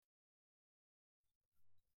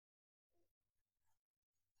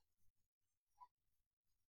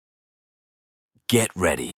Get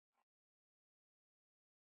ready.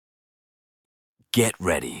 Get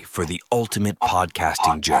ready for the ultimate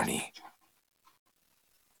podcasting journey.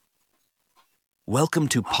 Welcome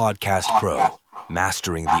to Podcast Pro,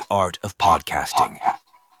 Mastering the Art of Podcasting.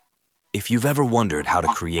 If you've ever wondered how to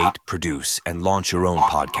create, produce, and launch your own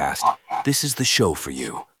podcast, this is the show for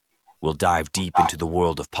you. We'll dive deep into the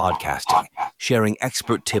world of podcasting, sharing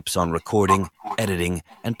expert tips on recording, editing,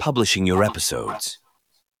 and publishing your episodes.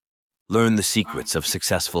 Learn the secrets of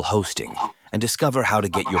successful hosting and discover how to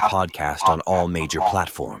get your podcast on all major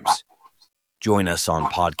platforms. Join us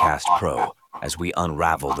on Podcast Pro as we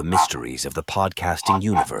unravel the mysteries of the podcasting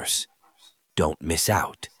universe. Don't miss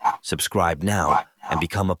out. Subscribe now and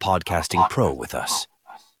become a podcasting pro with us.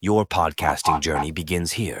 Your podcasting journey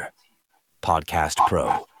begins here. Podcast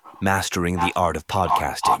Pro, Mastering the Art of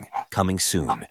Podcasting, coming soon.